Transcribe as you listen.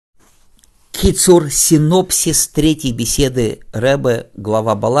Кицур, Синопсис третьей беседы Ребе,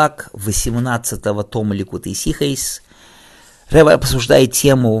 глава Балак, 18-го тома Ликутей Сихи. Ребе обсуждает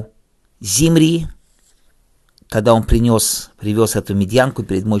тему Зимри, когда он привез эту медьянку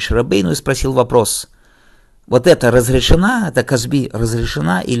перед Моше Рабейну и спросил вопрос: вот это разрешена, это казби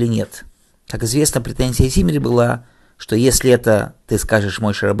разрешена или нет? Как известно, претензия Зимри была, что если это ты скажешь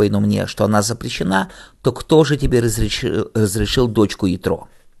Моше Рабейну мне, что она запрещена, то кто же тебе разрешил дочку Ятро?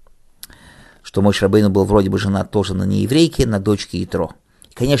 Что Моше Рабейну был вроде бы женат тоже на нееврейке, на дочке Ятро.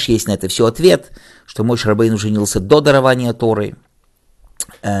 Конечно, есть на это все ответ, что Моше Рабейну женился до дарования Торы,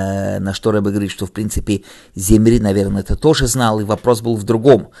 на что Ребе говорит, что в принципе Зимри, наверное, это тоже знал, и вопрос был в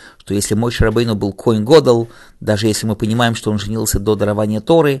другом, что если Моше Рабейну был Коэн Годол, даже если мы понимаем, что он женился до дарования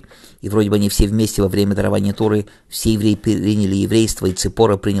Торы, и вроде бы они все вместе во время дарования Торы, все евреи приняли еврейство, и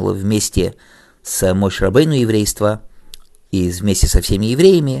Ципора приняла вместе с Моше Рабейну еврейство, и вместе со всеми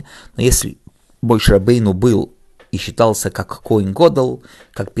евреями, но если Моше Рабейну был и считался как Коэн Годол,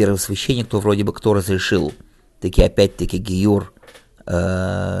 как первосвященник, то вроде бы кто разрешил, таки опять-таки гиюр,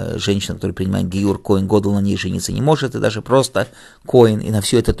 женщина, которая принимает гиюр, Коэн Годол на ней жениться не может, и даже просто Коэн, и на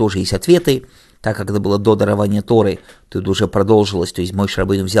все это тоже есть ответы. Так как это было до дарования Торы, то это уже продолжилось, то есть Моше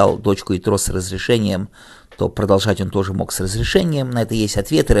Рабейну взял дочку Ятро с разрешением, то продолжать он тоже мог с разрешением, на это есть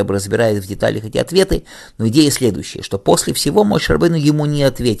ответы, Ребе разбирает в деталях эти ответы, но идея следующая, что после всего Моше Рабейну ему не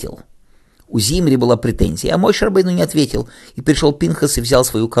ответил. У Зимри была претензия, а Моше Рабейну не ответил, и пришел Пинхас и взял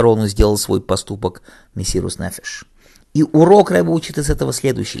свою корону, сделал свой поступок мессирус нефеш. И урок Ребе учит из этого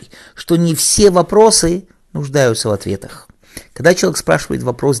следующий, что не все вопросы нуждаются в ответах. Когда человек спрашивает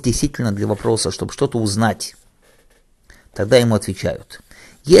вопрос действительно для вопроса, чтобы что-то узнать, тогда ему отвечают.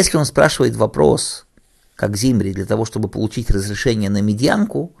 Если он спрашивает вопрос, как Зимри, для того, чтобы получить разрешение на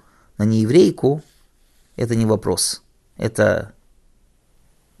медьянку, на нееврейку, это не вопрос, это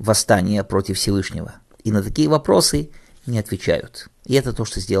восстание против Всевышнего. И на такие вопросы не отвечают. И это то,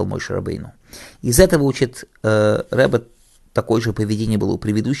 что сделал Моше Рабейну. Из этого учит Ребе, такое же поведение было у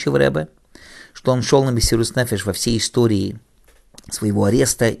предыдущего Ребе, что он шел на мессирус нефеш во всей истории своего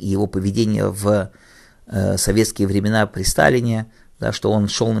ареста и его поведения в советские времена при Сталине, да, что он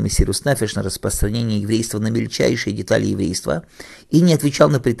шел на мессирус нефеш, на распространение еврейства, на мельчайшие детали еврейства, и не отвечал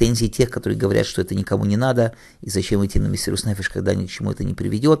на претензии тех, которые говорят, что это никому не надо, и зачем идти на мессирус нефеш, когда ни к чему это не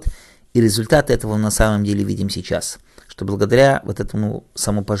приведет. И результаты этого на самом деле видим сейчас, что благодаря вот этому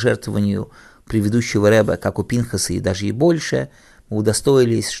самопожертвованию предыдущего Ребе, как у Пинхаса и даже и больше, мы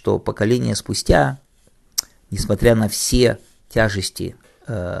удостоились, что поколение спустя, несмотря на все тяжести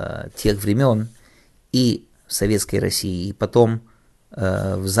тех времен и в Советской России, и потом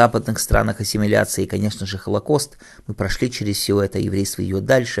в западных странах ассимиляции, и, конечно же, Холокост, мы прошли через все это, еврейство идет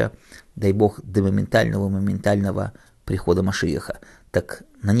дальше, дай Бог, до моментального прихода Машиаха. Так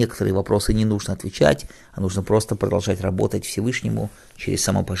на некоторые вопросы не нужно отвечать, а нужно просто продолжать работать Всевышнему через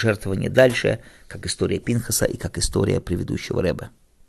самопожертвование дальше, как история Пинхаса и как история предыдущего Ребе.